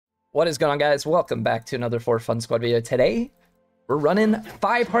What is going on, guys? Welcome back to another For Fun Squad video. Today, we're running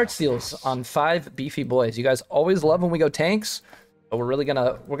 5 Heartsteels on 5 beefy boys. You guys always love when we go tanks, but we're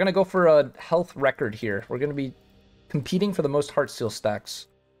gonna go for a health record here. We're gonna be competing for the most Heartsteel stacks.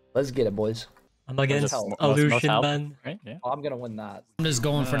 Let's get it, boys. I'm against Illusion, man. Right? Yeah. Oh, I'm gonna win that. I'm just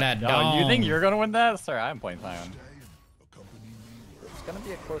going for that. Oh, you think you're gonna win that? Sir, I'm playing Sion. It's gonna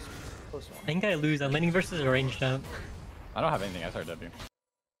be a close one. I think I lose. I'm laning versus a ranged champ. I don't have anything. I started W.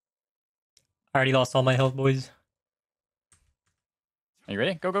 I already lost all my health, boys. Are you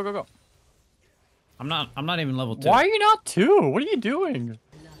ready? Go, go, go, go. I'm not even level 2. Why are you not 2? What are you doing?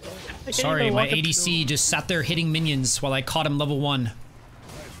 Sorry, my ADC just sat there hitting minions while I caught him level 1.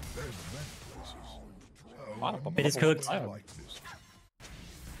 It is cooked.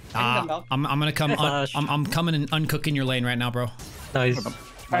 I'm gonna come. I'm coming and uncooking your lane right now, bro. Nice.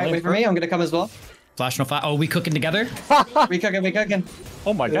 Alright, wait for me. I'm gonna come as well. Flash no flash. Oh, we cooking together? We cooking.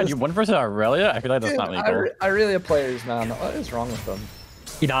 Oh my god, you won versus Aurelia? I feel like that's not legal. Aurelia players, man. What is wrong with them?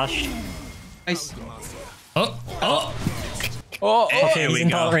 He dashed. Nice. Oh. Okay, he's in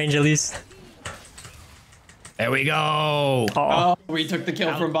top range at least. There we go. Oh, we took the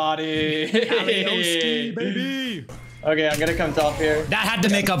kill from body. Galio, baby. Okay, I'm gonna come top here. That had to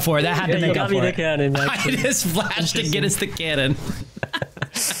make up for it. That had to make up for it. Cannon, I just flashed to get us the cannon.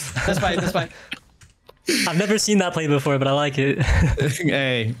 That's fine. I've never seen that play before, but I like it.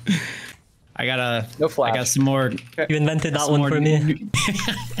 Hey, I got some more. You invented that one for me.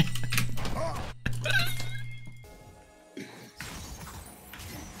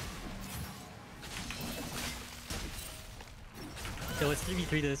 Okay, let's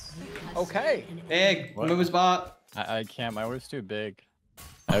 3v3 this. Okay. Big. What? Move his bot. I can't. My wave's too big.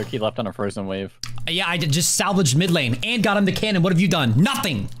 I keep left on a frozen wave. Yeah, I just salvaged mid lane and got him the cannon. What have you done?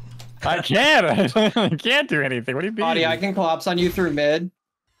 Nothing. I can't. I can't do anything. What do you mean? Body, I can collapse on you through mid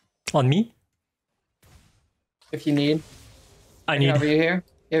On me? if you need. I need. Over you here.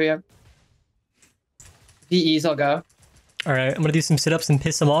 Yeah. DEs, I'll go. Alright, I'm gonna do some sit-ups and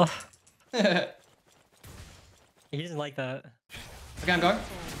piss him off. He doesn't like that. Okay, I'm going.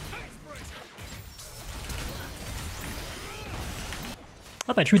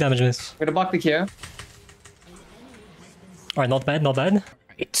 How'd my true damage miss? I'm gonna block the Q. Alright, not bad.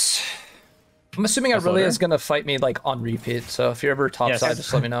 Right. I'm assuming Aurelia is gonna fight me like on repeat. So if you're ever top side,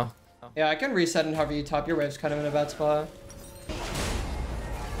 just let me know. Yeah, I can reset and hover you top. Your wave's kind of in a bad spot.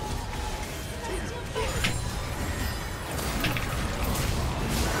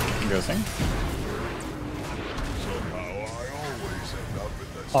 Ghosting.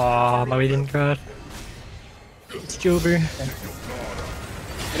 Aw, my way didn't crash. It's Jober. I'm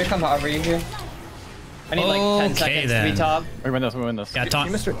gonna come hover you here. I need like 10 seconds to be top. We win this. Yeah, You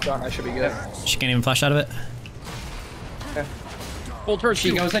Mr. John, I should be good. She can't even flash out of it. Okay. Full turret.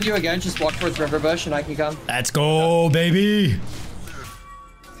 She goes at you again, just walk towards River Bush and I can come. Let's go, baby.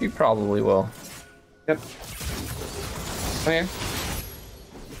 You probably will. Yep. Come here.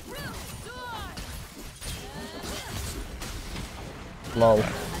 Lol.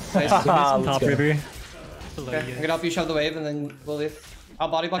 Nice. Top river. Okay, I'm gonna help you shove the wave and then we'll leave. I'll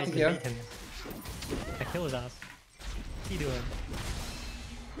body block the Q. I kill his ass. What's he doing?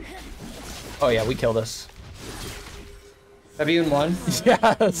 Oh yeah, we killed us. W in 1.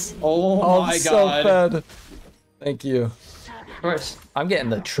 Yes. Oh my so god. fed. Thank you. Of course. I'm getting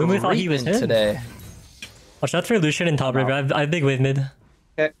the Who thought he was treatment him? today. Watch out for Lucian and top river. I have big wave mid.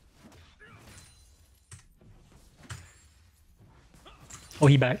 Okay. Oh,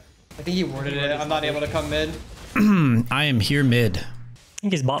 he back. I think he warded it. I'm not able to come mid. I am here mid. I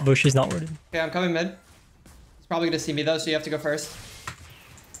think his bot bush is not worded. Okay, I'm coming mid. He's probably gonna see me though, so you have to go first.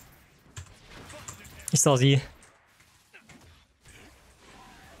 He still has E.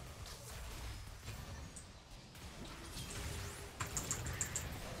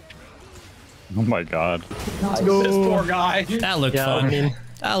 Oh my god. Let's go. This poor guy. That looked Yeah, fun. I mean,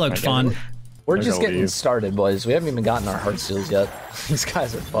 That looked fun. We're They're just gonna getting leave. started, boys. We haven't even gotten our Heartsteels yet. These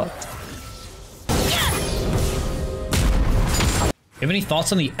guys are fucked. You have any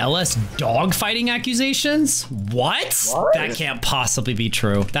thoughts on the LS dogfighting accusations? What? That can't possibly be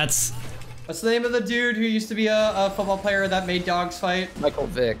true. That's... What's the name of the dude who used to be a football player that made dogs fight? Michael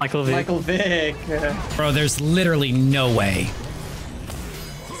Vick. Michael Vick. Michael Vick. Bro, there's literally no way.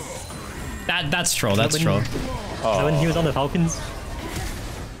 That's troll. That's troll. Is that when he was on the Falcons?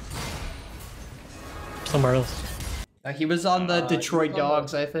 Somewhere else. He was on the Detroit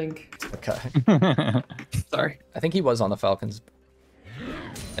Dogs, I think. Okay. Sorry. I think he was on the Falcons.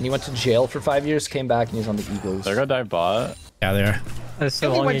 And he went to jail for 5 years, came back, and he was on the Eagles. They're gonna dive bot. Yeah, they are. That's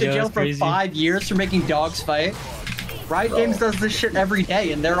so He long went to ago, jail that's for crazy. 5 years for making dogs fight. Riot Games does this shit every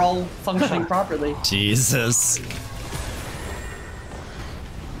day, and they're all functioning properly. Jesus.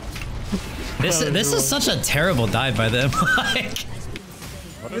 This is such a terrible dive by them. Like,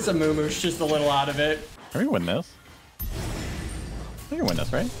 This a Moomoo's just a little out of it. Can we win this? We can win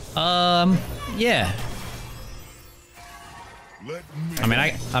this, right? yeah. I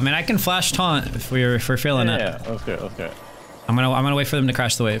mean, I can flash taunt if we're feeling it. Yeah, let's do it. Let's do it. I'm gonna wait for them to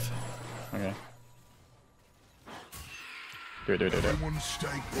crash the wave. Okay. Do it.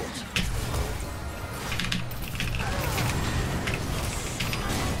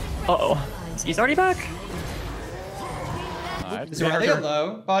 Uh-oh. He's already back? Alright. Is there a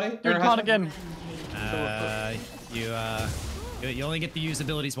low body? Dude, con again. You only get to use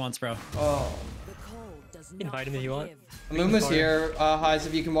abilities once, bro. Oh. Invite him if you want. Moomoo's here. Highs,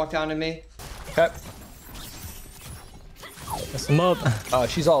 if you can walk down to me. Okay. Mess him up.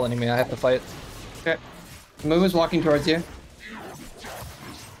 She's all in me. I have to fight. Okay. Moomoo's walking towards you.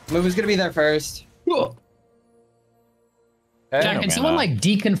 Moomoo's gonna be there first. Okay. Jack, can someone like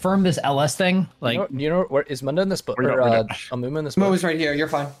deconfirm this LS thing? Like, you know where is Munda in this book? Or Amumu in this book? Moomoo's right here. You're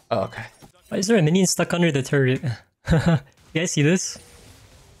fine. Oh, okay. Why is there a minion stuck under the turret? You guys see this?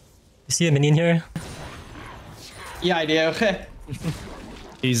 You see a minion here? Yeah, I do.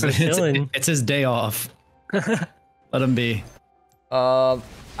 it's his day off. Let him be. I'm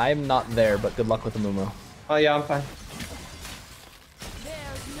not there, but good luck with Amumu. Oh yeah, I'm fine.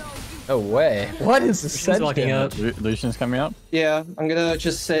 No way. What is this? He's walking up. Lucian's coming up. Yeah, I'm gonna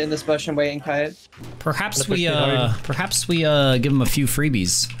just sit in this bush and wait and kite. Perhaps we give him a few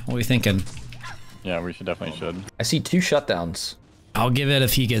freebies. What are we thinking? Yeah, we definitely should. I see 2 shutdowns. I'll give it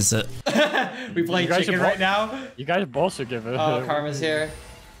if he gets it. We play chicken right now. You guys both should give it. Oh, Karma's here.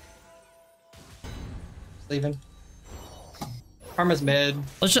 Leaving. Karma's mid.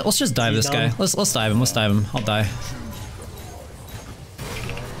 Let's just dive this guy. Let's dive him. Let's dive him. I'll die.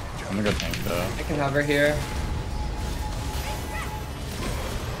 I'm gonna go tank though. I can hover here.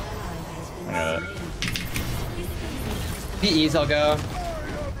 I got it. PEs, I'll go.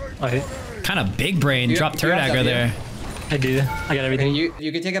 Alright. Kind of big brain. You- Drop you turret have aggro W? there. I do. I got everything.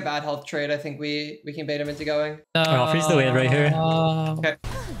 You could take a bad health trade. I think we can bait him into going. I'll freeze the wave right here. Okay.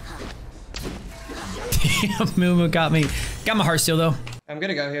 Mumu got me. Got my Heartsteel though. I'm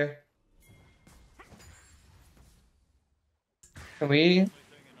gonna go here. Can we?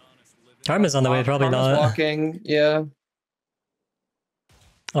 Karma's on the way, probably Karma's not. walking. Yeah.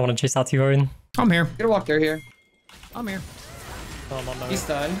 I want to chase out too hard. I'm here. Gonna walk through here. I'm here. Oh, I'm on my way. He's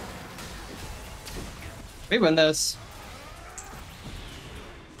done. We win this.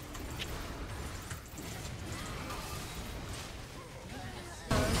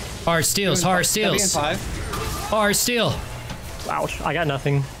 Heartsteals. Heartsteals. Heartsteel. Ouch. I got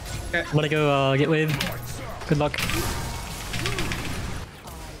nothing. Okay. I'm gonna go get wave. Good luck.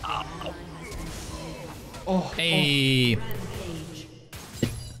 Oh. Hey.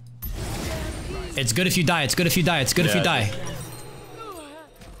 It's good if you die. It's good if you die. It's good if you die.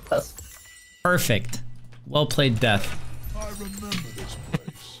 Perfect. Well played, Death. I remember this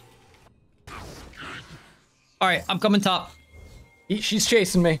place. All right, I'm coming top. She's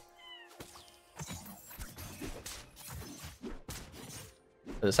chasing me.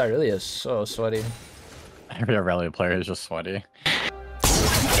 This side really is so sweaty. Every Aurelia player is just sweaty.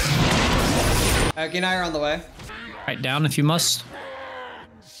 Aki and I are on the way. Right down if you must.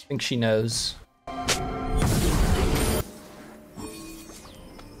 I think she knows.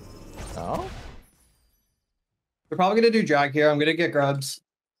 Oh? We're probably gonna do drag here. I'm gonna get grubs.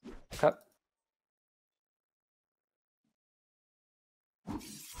 Okay.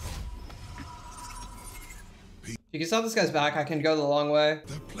 You can stop this guy's back. I can go the long way.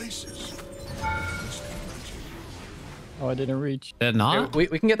 Their places. Oh, I didn't reach. Did not? We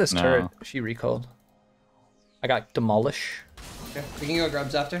can get this No. turret. She recalled. I got demolish. Okay, we can go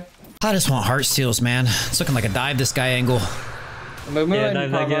grubs after. I just want Heartsteals, man. It's looking like a dive this guy angle. Movement Yeah, and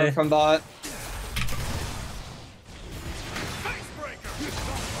dive that cover guy. from bot.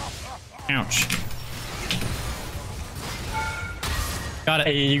 Ouch. Got it.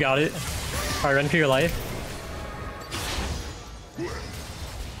 Hey, you got it. Alright, run for your life.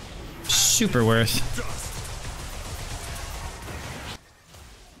 Super worth.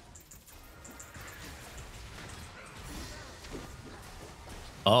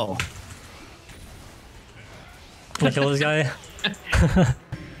 Oh. Can I kill this guy?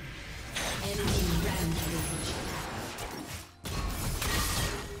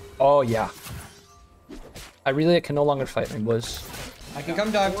 Oh yeah. I really can no longer fight my boys. I can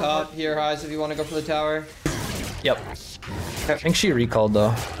come dive top here, highs, if you want to go for the tower. Yep. I think she recalled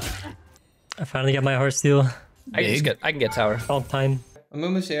though. I finally got my Heartsteel. I can get tower. All time.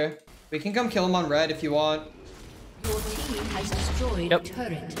 Amumu's here. We can come kill him on red if you want. Your team has destroyed Yep. a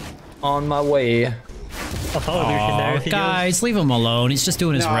turret. On my way. I'll follow Lucian there if he Guys, leave him alone. He's just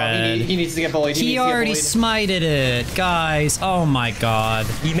doing his No, red. he needs to get bullied. He needs to get already bullied. smited it, guys. Oh my god.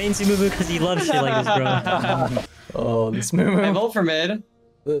 goes. He mains Mumu because he loves shit like this, bro. Oh, this I Mumu. vote for mid.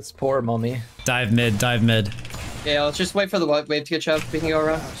 This poor mummy. Dive mid, dive mid. Yeah, let's just wait for the wave to get shoved. We can go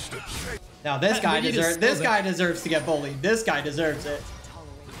around. Now this guy we need to deserves. slow This that. guy deserves to get bullied. This guy deserves it.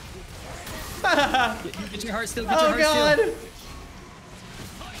 Get your heart still, get Oh god.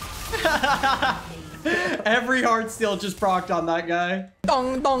 Every Heartsteel just procced on that guy.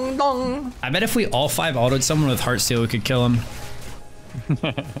 Dong, dong, dong. I bet if we all 5 autoed someone with Heartsteel, we could kill him.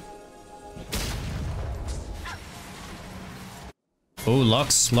 Oh,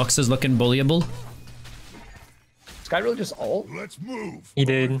 Lux. Lux is looking bullyable. This guy really just ult? Let's move. He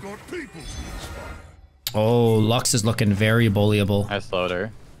did. We've got people to inspire. Oh, Lux is looking very bullyable. I slowed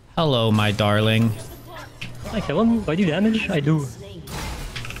her. Hello, my darling. I kill him? Do I do damage? I do.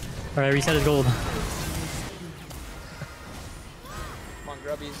 Alright, reset his gold. Come on,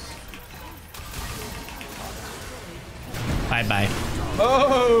 grubbies. Bye-bye.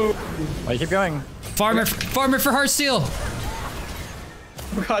 Oh! Why you keep going? Farmer for Heartsteel!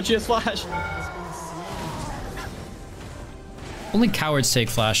 Oh god, she has flash. Only cowards take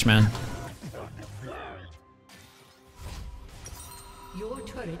flash, man. Your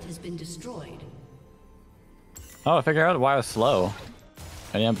turret has been destroyed. Oh, I figured out why I was slow.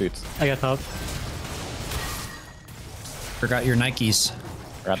 I am boots. I got top. Forgot your Nikes.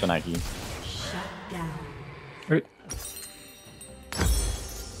 Forgot the Nike. Shut down.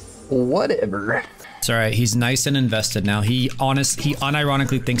 Whatever. It's alright, he's nice and invested now. He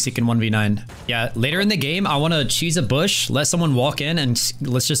unironically thinks he can 1v9. Yeah, later in the game, I want to cheese a bush, let someone walk in, and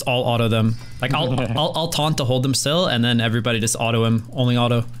let's just all auto them. Like, I'll taunt to hold them still, and then everybody just auto him. Only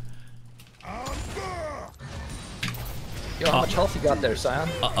auto. Yo, how much health you got there, Sion?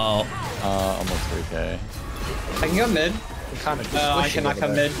 Uh-oh. Almost 3k. I can go mid. Kind of I cannot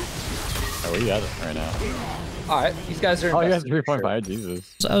come mid. Oh, where you at right now? Alright, these guys are Oh, you guys invested for 3.5.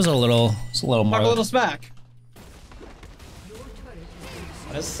 Jesus. So that was a little Talk more. a little smack.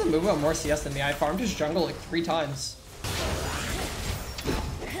 This is a move on more CS than me. I farmed his jungle like 3 times.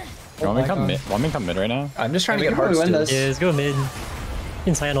 You want me to come mid? Want me to come mid right now? Sure. I'm just trying We to get can probably win Heartsteel. this. Yeah, let's go mid.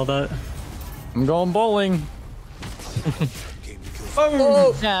 Inside all that. I'm going bowling.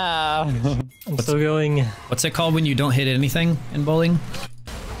 Oh! Yeah. I'm still going. What's it called when you don't hit anything in bowling?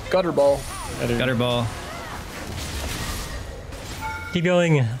 Gutter ball. Gutter ball. Keep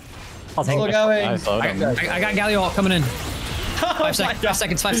going. I'll take Still it. going. I slowed him. I got Galio ult coming in. 5 seconds, 5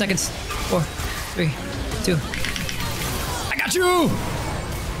 seconds, 5 seconds. 4, 3, 2. I got you!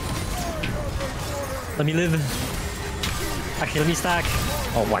 Let me live. Actually, let me stack.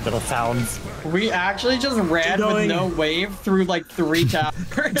 Oh my god, that sounds. We actually just ran with going. no wave through like 3 towers.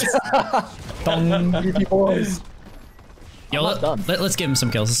 Yo, let's give him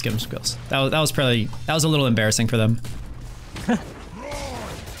some kills. Let's give him some kills. That was a little embarrassing for them.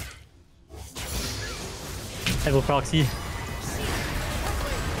 I will proxy.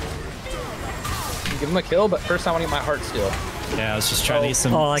 Give him a kill, but first I want to get my Heartsteel. Yeah, I was just trying to get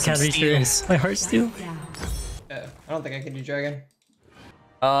some. Oh, I some can't reach steals. my Heartsteel. I don't think I can do dragon.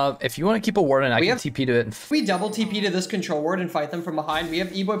 If you want to keep a warden, I We can have- TP to it. And We double TP to this control ward and fight them from behind. We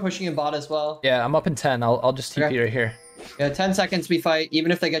have E-Boy pushing in bot as well. yeah, I'm up in 10. I'll just TP Okay. right here. Yeah, 10 seconds we fight,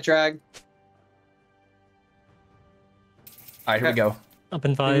 even if they get dragged. All right, here we go. Up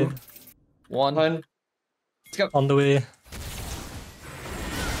in 5. 1. 1. Let's go. On the way.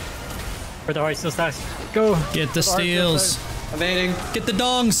 For the Heartsteel stacks. Go. Get the steals. Evading. Get the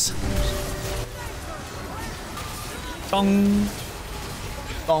dongs. Dong.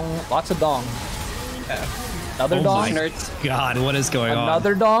 Dong. Lots of dong. Another Oh dong. my Nerds. God, what is going on?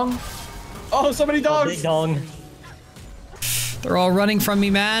 Another dong. Oh, so many Oh, dogs! big dong. They're all running from me,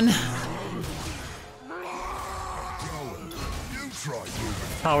 man. You try doing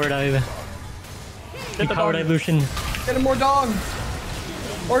Power dive. Big power dive, Lucian. Get him more dog!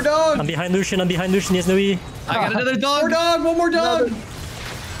 More dog! I'm behind Lucian. I'm behind Lucian. Yes, no E. I got another More dog. dog! One more dog!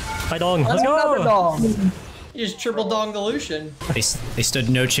 My dong. Let's Another go. dong. You just triple dong the Lucian. They stood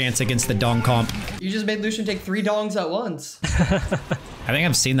no chance against the dong comp. You just made Lucian take 3 dongs at once. I think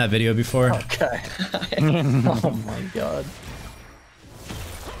I've seen that video before. Okay. Oh my god.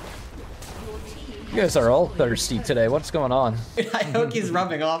 You guys are all thirsty today. What's going on? I hope he's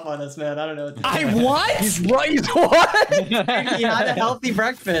rubbing off on us, man. I don't know what to do. What? Right? What? He had a healthy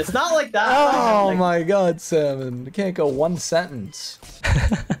breakfast. Not like that. Oh my god, Salmon. You can't go one sentence.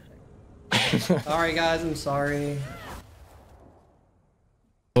 Sorry, guys. I'm sorry.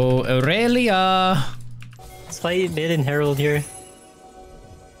 Oh, Aurelia. Let's fight mid and Herald here.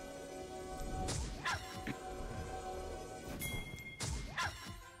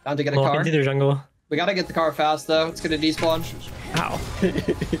 Time to get a Walk car. into their jungle. We gotta get the car fast though. It's gonna despawn. Ow.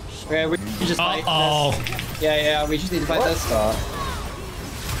 Okay, we just fight this. Yeah, we just need to fight this.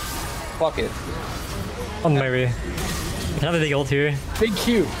 Fuck it. On my way. I can have a big ult here. Big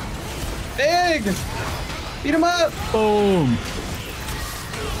Q. Big! Beat him up! Boom.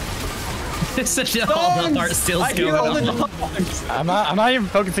 It's such a all the Heartsteel's going on. I'm not even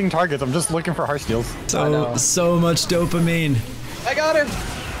focusing targets. I'm just looking for Heartsteels. So much dopamine. I got him!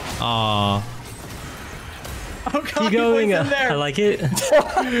 Aww. Oh god, Keep going. he was in there! I like it.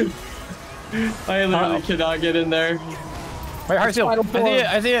 I literally cannot get in there. Wait, Heartsteel.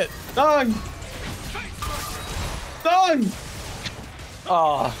 I see it. Dong! Dong!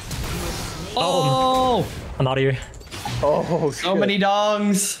 Oh! I'm out of here. Oh, So many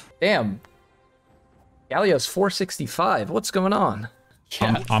dongs. Damn. Galio's 465. What's going on?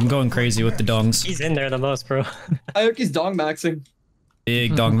 I'm going crazy with the dongs. He's in there the most, bro. I hope he's dong maxing.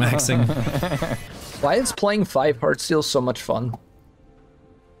 Big dong maxing. Why is playing 5 Heartsteel so much fun?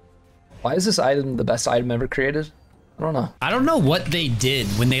 Why is this item the best item ever created? I don't know. I don't know what they did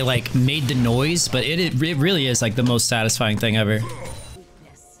when they like made the noise, but it really is like the most satisfying thing ever.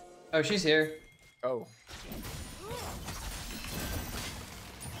 Oh, she's here. Oh.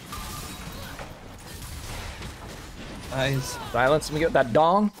 Nice. Silence. Let me get that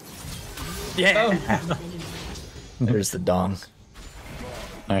dong. Yeah. There's the dong.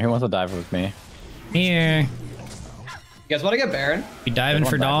 Alright, who wants to dive with me? Here. You guys want to get Baron? We diving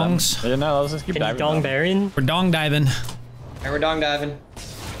for dongs. Yeah, no, let's just keep Can you diving. dong Baron? We're dong diving. And we're dong diving.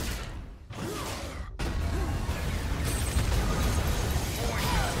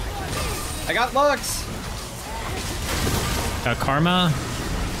 I got Lux. Got Karma.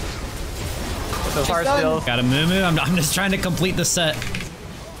 So far, done. still. Got a Mumu. I'm just trying to complete the set.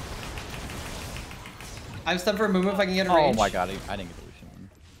 I'm stunned for a movement if I can get a Oh range. my god, I didn't get the Lucian one.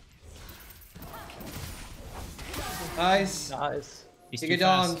 Nice. Nice. He's Take too a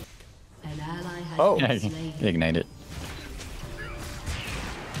dong. fast. An ally has Oh. been Yeah, slain. ignite it.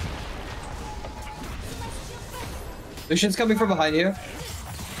 Lucian's coming from behind you.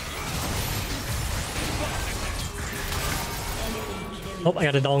 Oh, I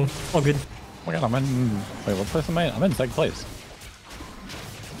got a dong. Oh, good. Oh my god, I'm in. Wait, what place am I in? I'm in second place.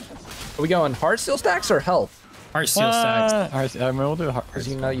 Are we going Heartsteel stacks or health? Heartsteel stacks. Alright, we'll do Because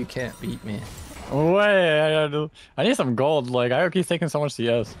you know you can't beat me. Wait, I need some gold. Like, Ioki's taking so much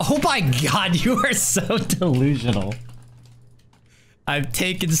CS. Oh my god, you are so delusional. I've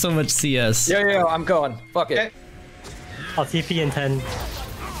taken so much CS. Yo, I'm going. Fuck it. Okay. I'll TP in 10.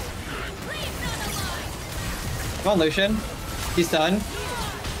 Come on, Lucian. He's done.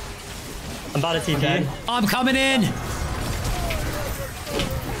 I'm about to TP. I'm coming in.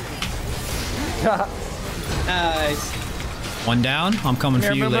 Nice. One down. I'm coming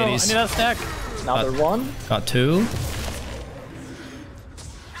for you, I ladies. need that stack. Another one. Got 2.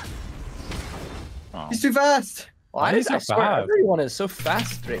 He's too fast. Why is I it so swear fast? everyone is so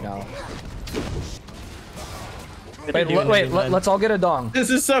fast right now. Wait, doing wait, it, man. let's all get a dong. This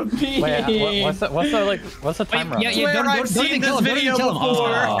is so mean. Wait, what's the time run? Yeah, Swear don't I've even seen kill him. this Don't even video kill him.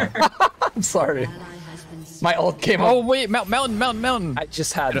 before. Oh. I'm sorry. Ally has been slain. My ult came Oh up. wait, mountain. I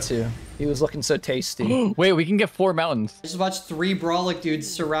just had to. He was looking so tasty. Wait, we can get 4 mountains. Just watch 3 Brawlic dudes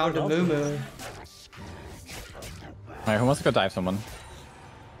surround a Moo. Alright, who wants to go dive someone?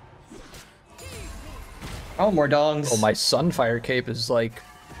 Oh, more dongs. Oh, my Sunfire cape is like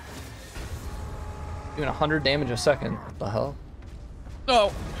doing 100 damage a second. What the hell?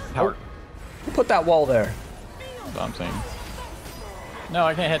 No. Power. Who put that wall there? That's what I'm saying. No,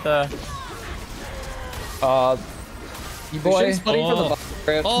 I can't hit the. You boy. Lucian's fighting for the bottom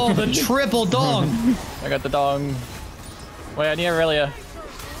grip. Oh, the triple dong. I got the dong. Wait, I need Aurelia.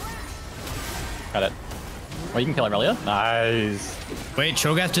 Got it. Wait, you can kill Aurelia? Nice. Wait,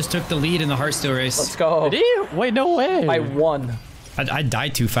 Cho'Gath just took the lead in the Heartsteel race. Let's go. Did he? Wait, no way. I won. I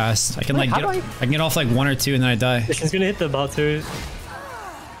died too fast. I can Wait, like how get, do I can get off like 1 or 2 and then I die. He's gonna hit the bot turret.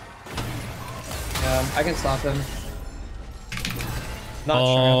 I can stop him. Not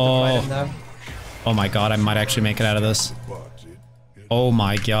sure how to fight him though. Oh my god, I might actually make it out of this. Oh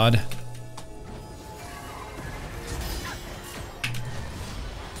my god.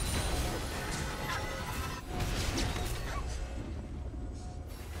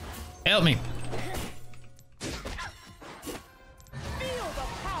 Help me.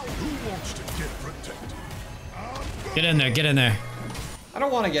 Get in there, get in there. I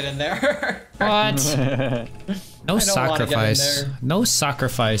don't want to get in there. What? No sacrifice. there. No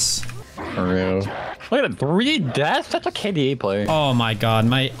sacrifice. For real. Look at that, 3 deaths? That's a KDA player. Oh my god,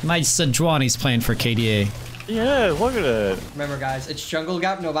 my Sejuani's playing for KDA. Yeah, look at it. Remember, guys, it's jungle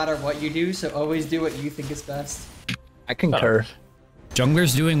gap no matter what you do, so always do what you think is best. I concur.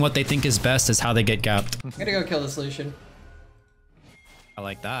 Junglers doing what they think is best is how they get gapped. I'm gonna go kill the solution. I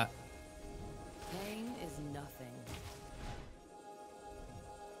like that. Pain is nothing.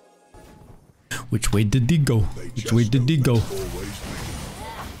 Which way did he go? Which way did he go?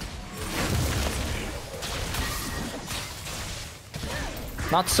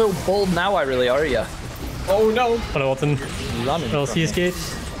 Not so bold now, I really are ya. Oh no! But I want them. Running. LC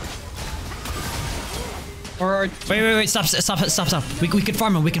escapes. Or Wait, stop. We can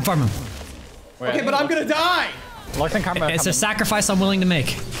farm him, okay, but I'm gonna die. Lux and Karma. It's a sacrifice I'm willing to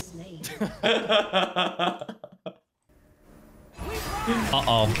make.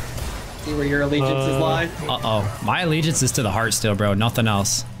 Uh-oh. See where your allegiances lie. Uh-oh. My allegiance is to the Heartsteel, bro. Nothing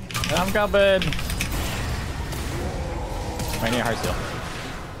else. I'm coming. I need a Heartsteel.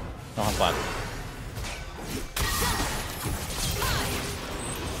 No, I'm flat.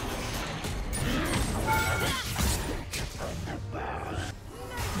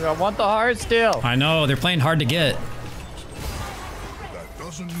 Dude, I want the Heartsteel. I know, they're playing hard to get. That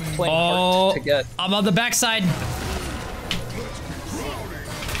doesn't mean Playing Oh, hard to get. I'm on the backside.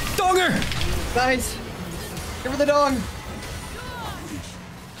 Donger! Guys, give her the dog.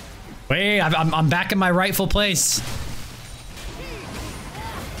 Wait, I'm back in my rightful place.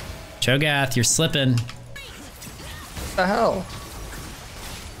 Cho'Gath, you're slipping. What the hell?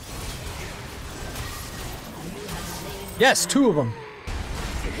 Yes, 2 of them.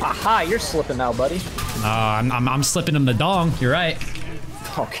 Aha, you're slipping now, buddy. I'm slipping him the dong. You're right.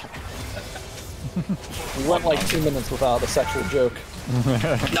 Okay. We went like 2 minutes without a sexual joke.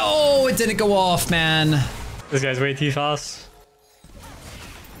 No, it didn't go off, man. This guy's way too fast.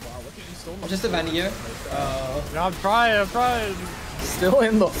 I'm just defending you. No, I'm trying. Still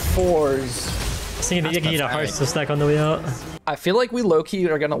in the 4s. I think they get a hearts to stack on the way out. I feel like we low-key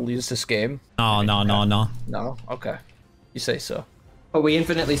are gonna lose this game. Oh, no. No? Okay. You say so. But we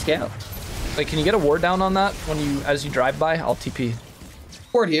infinitely scale. Wait, can you get a ward down on that as you drive by? I'll TP.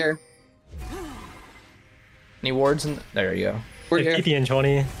 Ward here. Any wards? There you go. Ward here. If TP and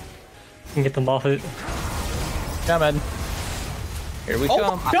Johnny can get them off it. Coming. Here we Oh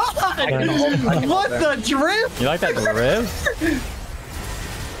come. my god! What the drift? You like that drift?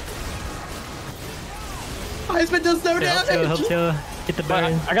 Heisman does no Help damage. you. Get the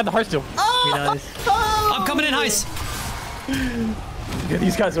Baron. I got the Heartsteel. Be nice. I'm coming in, Heist. Yeah,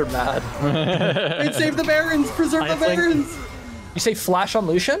 these guys are mad. Wait, save the barons. Preserve the I think- barons. You say flash on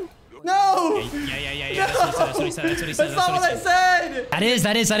Lucian? No! Yeah. That's what he said. That's not what I said!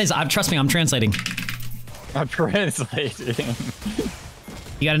 That is. Trust me, I'm translating. I'm translating.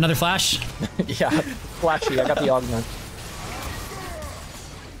 You got another flash? Yeah, flashy. I got the augment.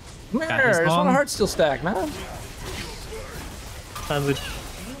 his There's bomb. one Heartsteel stack, man. Sandwich.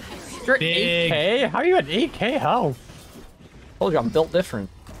 You're Big. 8K? How are you at 8K health? Told you I'm built different.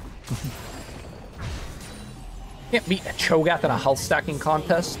 Can't beat a Cho'Gath in a health stacking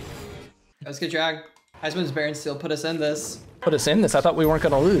contest. Let's get drag. Heisman's Baron still put us in this. Put us in this. I thought we weren't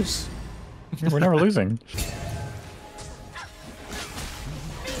gonna lose. We're never losing.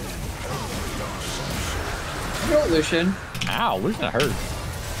 Go, Lucian. Ow, Lucian hurt.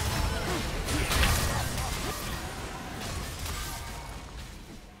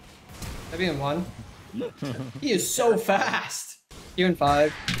 Maybe in 1. He is so fast. You in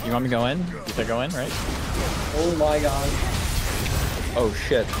 5. You want me to go in? You said go in, right? Oh my god. Oh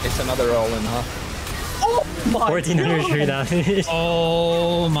shit, it's another all-in, huh? Oh my 1403 god. damage.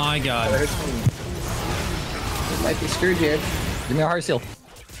 Oh my god. Might be screwed here. Give me a Heartsteel. An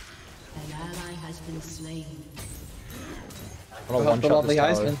ally has been slain. I'm gonna Help the one-shot lovely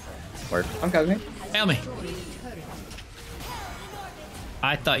this tower. Heisman. Work. I'm coming. Fail me.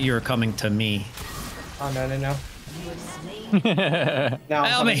 I thought you were coming to me. Oh no. You have slain. Now I'm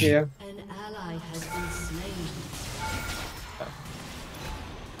Help coming me. to you. An ally has been slain.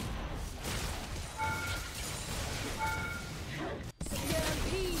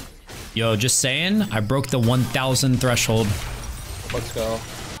 Yo, just saying, I broke the 1,000 threshold. Let's go.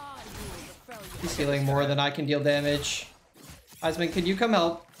 He's healing more than I can deal damage. Heisman, can you come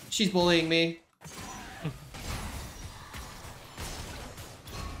help? She's bullying me.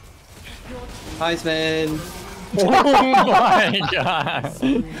 Heisman. Oh my god.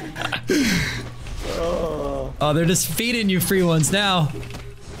 Oh, they're just feeding you free ones now.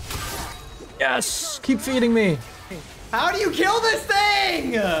 Yes! Keep feeding me. How do you kill this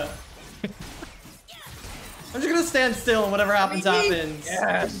thing? I'm just gonna stand still and whatever happens, happens.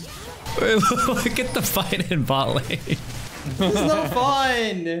 Yes. Look at the fight in bot lane. This is no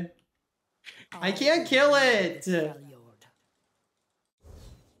fun. I can't kill it.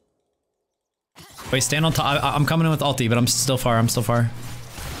 Wait, stand on top. I'm coming in with ulti, but I'm still far. I'm still far.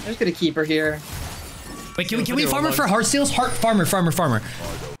 I'm just gonna keep her here. Wait, can we farm her for Heartsteals? Farmer.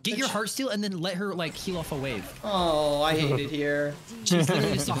 Get your Heartsteel and then let her like heal off a wave. Oh, I hate it here. She's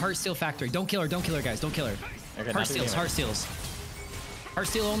literally just a Heartsteel factory. Don't kill her, guys. Don't kill her. Okay, Heartsteals.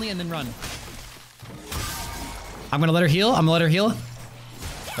 Heartsteel only and then run. I'm gonna let her heal.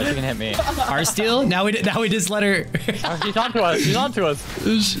 But she can hit me. Heartsteel? Now we just let her. Oh, she's on to us.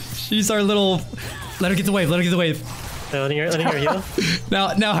 She's our little. Let her get the wave. So letting her heal.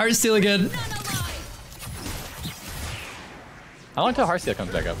 Now Heartsteel again. How long until Heartsteel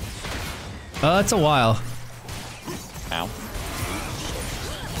comes back up? It's a while. Ow.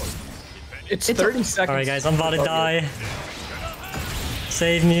 It's 30 seconds. Alright guys, I'm about to die.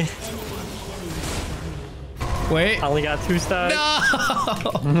 Save me. Wait. I only got 2 stars. No!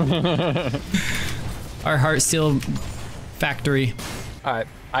 Our Heartsteel factory. Alright,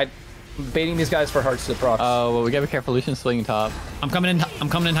 I'm baiting these guys for hearts to proc. Oh, well, we gotta be careful. Lucian's swinging top. I'm coming in,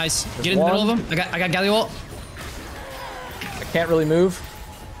 Heist. Get in the middle of them. I got Galio ult. I can't really move.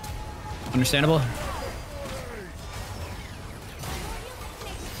 Understandable.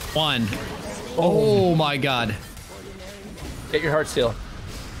 1. Oh my god. Get your heart steal.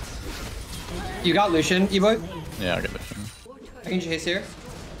 You got Lucian, E-boy? Yeah, I'll get Lucian. I can chase here.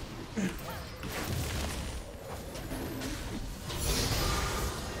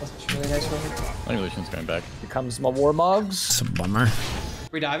 That's a really nice one. I think Lucian's going back. Here comes my Warmogs. It's a bummer.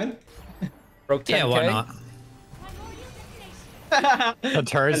 We diving? Broke 10K. Yeah, why not? The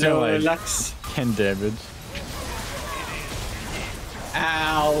turrets are like 10 damage.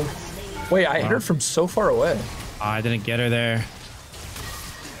 Ow. Wait, I hit her from so far away. Oh, I didn't get her there.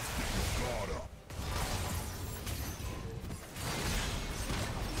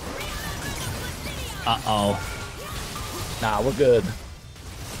 Uh-oh. Nah, we're good.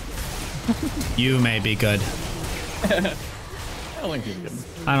 You may be good. I don't think he's good.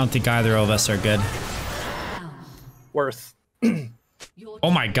 I don't think either of us are good. Worth.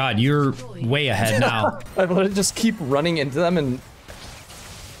 Oh my god, you're way ahead now. I want to just keep running into them and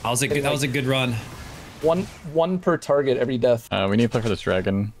That was a good run. one per target every death. We need to play for this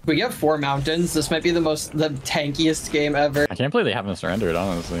dragon. We get 4 mountains. This might be the tankiest game ever. I can't believe they haven't surrendered,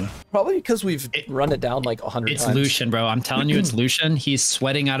 honestly. Probably because we've run it down like 100 It's times. Lucian, bro. I'm telling you, it's Lucian. He's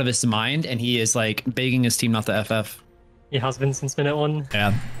sweating out of his mind, and he is like begging his team not to FF. He has been since minute 1.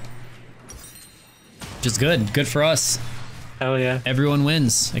 Yeah. Which is good. Good for us. Hell yeah. Everyone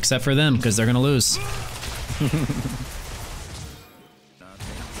wins, except for them, because they're gonna lose.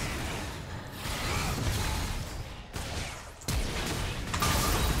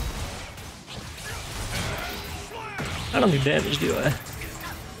 I don't do damage, do I?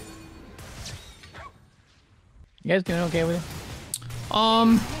 You guys doing okay with it?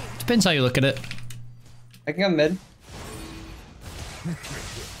 Depends how you look at it. I can go mid.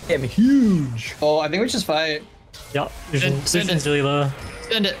 I'm huge. Oh, I think we just fight. Yeah, Send Lucian's it. really low.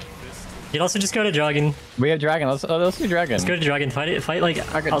 Send it. You'd also just go to Dragon. We have dragon. Let's do dragon. Let's go to Dragon. Fight it. Fight like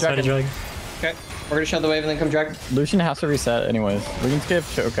outside of Dragon. Okay. We're gonna shut the wave and then come drag. Lucian has to reset anyways. We can skip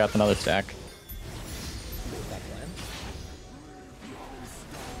Cho'Gath another stack.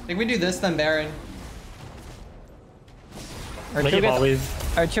 I think we do this, then Baron. Or Make it ball wave.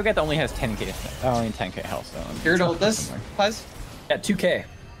 Cho'Gath only has 10k. Only 10k health. So You're gonna ult this, Paz? Yeah, 2K.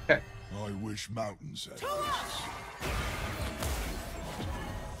 Okay. I wish mountains had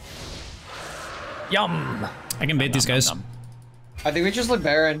Yum. I can bait these guys. I think we just look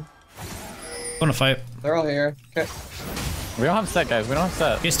Baron. Wanna fight? They're all here. Okay. we don't have Sett, guys. We don't have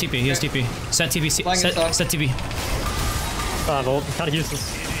Sett. He has TP. He has TP. Set TP. Flying Set inside. TP. Volt. Kinda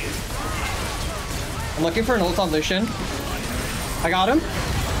useless. I'm looking for an ult on Lucian. I got him.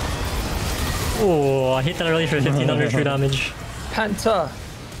 Oh, I hate that early for 1500 true damage. Penta.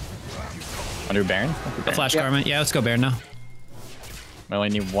 Wanna do Baron? A flash Yeah. garment. Yeah, let's go Baron now. We only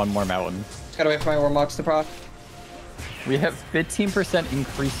need one more mountain. Just gotta wait for my Warmogs to proc. We have 15%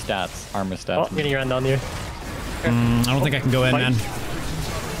 increased stats, armor Oh, stats. getting around down here. I don't think I can go in, Fight. man.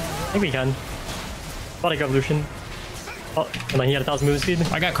 I think we can. Thought I got Lucian. Oh, and then he had 1000 move speed.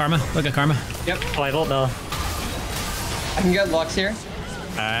 I got Karma. Look at Karma. Yep. Oh, I Volt now. I can get Lux here.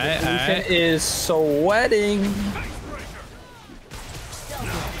 Alright, Lucian alright. is sweating.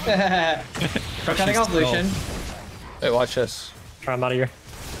 I'm cutting off Lucian. Wait, watch this. Alright, I'm out of here.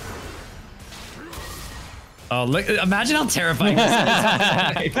 Oh, look! Imagine how terrifying this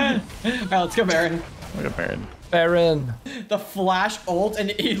is. Alright, let's go Baron. Look at Baron. Baron. The flash ult,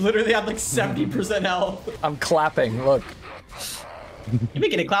 and he literally had like 70% health. I'm clapping. Look. You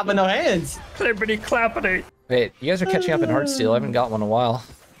making it clap with no hands. Everybody clapping. Wait, you guys are catching up in Heartsteel. I haven't got one in a while.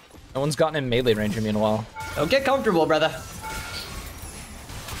 No one's gotten in melee range of me in a while. Don't get comfortable, brother.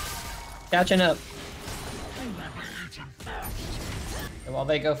 Catching up. And while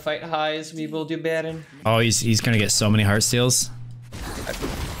they go fight highs, we will do Baron. Oh, he's gonna get so many Heartsteals.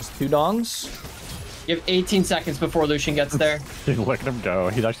 Just 2 dongs. You have 18 seconds before Lucian gets there. Dude, look at him go.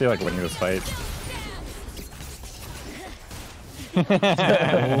 He's actually like winning this fight.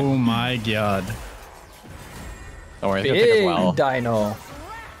 Oh my god. Don't worry, it's gonna take Big a while. dino.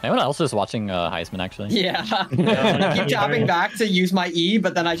 Anyone else is watching Heisman actually? Yeah. I keep tapping back to use my E,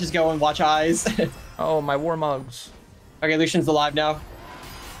 but then I just go and watch eyes. Oh, my Warmugs. Okay, Lucian's alive now.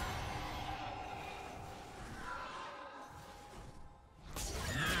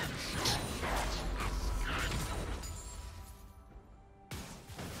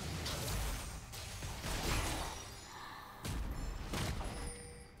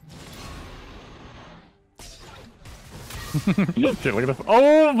 Dude, look at this.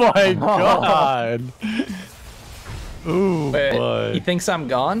 Oh my god! Ooh, Wait, boy. he thinks I'm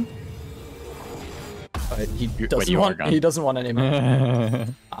gone? But he doesn't you are want. gone. He doesn't want any more.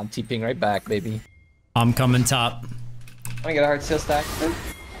 I'm TPing right back, baby. I'm coming top. I'm gonna get a Heartsteel stack.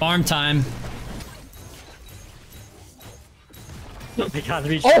 Farm time. They can't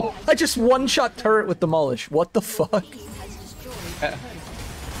reach. Oh, I just one-shot turret with Demolish. What the fuck?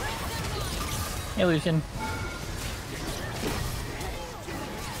 Hey, Lucian.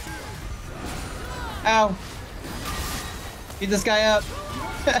 Ow. Beat this guy up.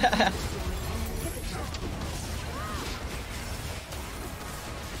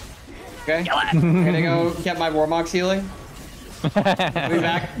 Okay. I'm gonna go get my Warmox healing. I'll be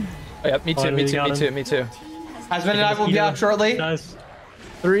back. Oh, yeah, me too, Finally me too, got me him. too, me too. Husband and I will be out shortly. Nice.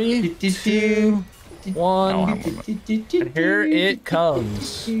 3, 2, 1. Oh, And here it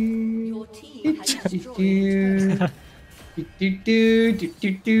comes. Your team has destroyed. Just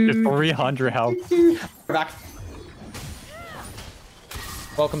 300 health. We're back.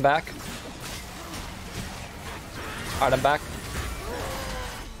 Welcome back. Alright, I'm back.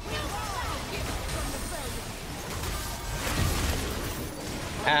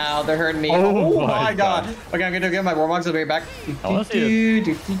 Ow, they're hurting me. Oh Oh, my my god. Okay, I'm gonna get my Warmox. I'll be right back. I wanna see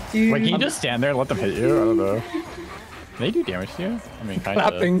Wait, can you just stand there and let them hit you? I don't know. Can they do damage to you? I mean, kind of.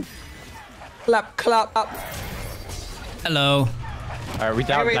 Clapping. Clap, clap, up. Hello. Alright, we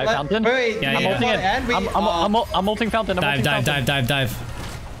dive fountain? Wait, Yeah, I'm yeah. ulting it. And we, I'm ulting fountain. I'm ulting Dive, fountain. dive.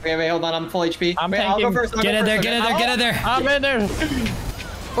 Wait, hold on. I'm full HP. I'm wait, I'll go tanking. first. I'll Get go in there, first. get in there, get in there. I'm in there.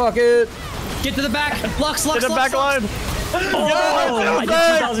 Fuck it. Get to the back. Lux, In the back line. Oh, I did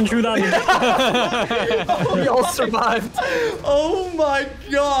 2,000 true damage. We all survived. Oh my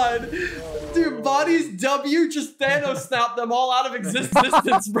god. Dude, Body's W just Thanos snapped them all out of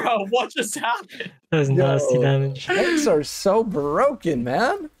existence, bro. What just happened? That's nasty Yo. damage. Tanks are so broken,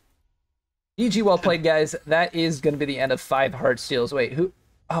 man. GG, well played, guys. That is going to be the end of 5 Heartsteals. Wait, who?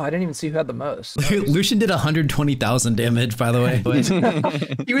 Oh, I didn't even see who had the most. Lucian did 120,000 damage, by the way.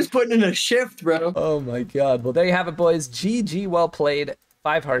 He was putting in a shift, bro. Oh my god. Well, there you have it, boys. GG, well played.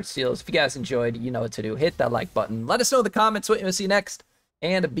 5 Heartsteals. If you guys enjoyed, you know what to do. Hit that like button. Let us know in the comments what you want to see next.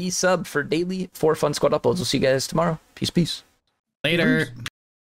 And be subbed for daily 4 Fun Squad uploads. We'll see you guys tomorrow. Peace, peace. Later.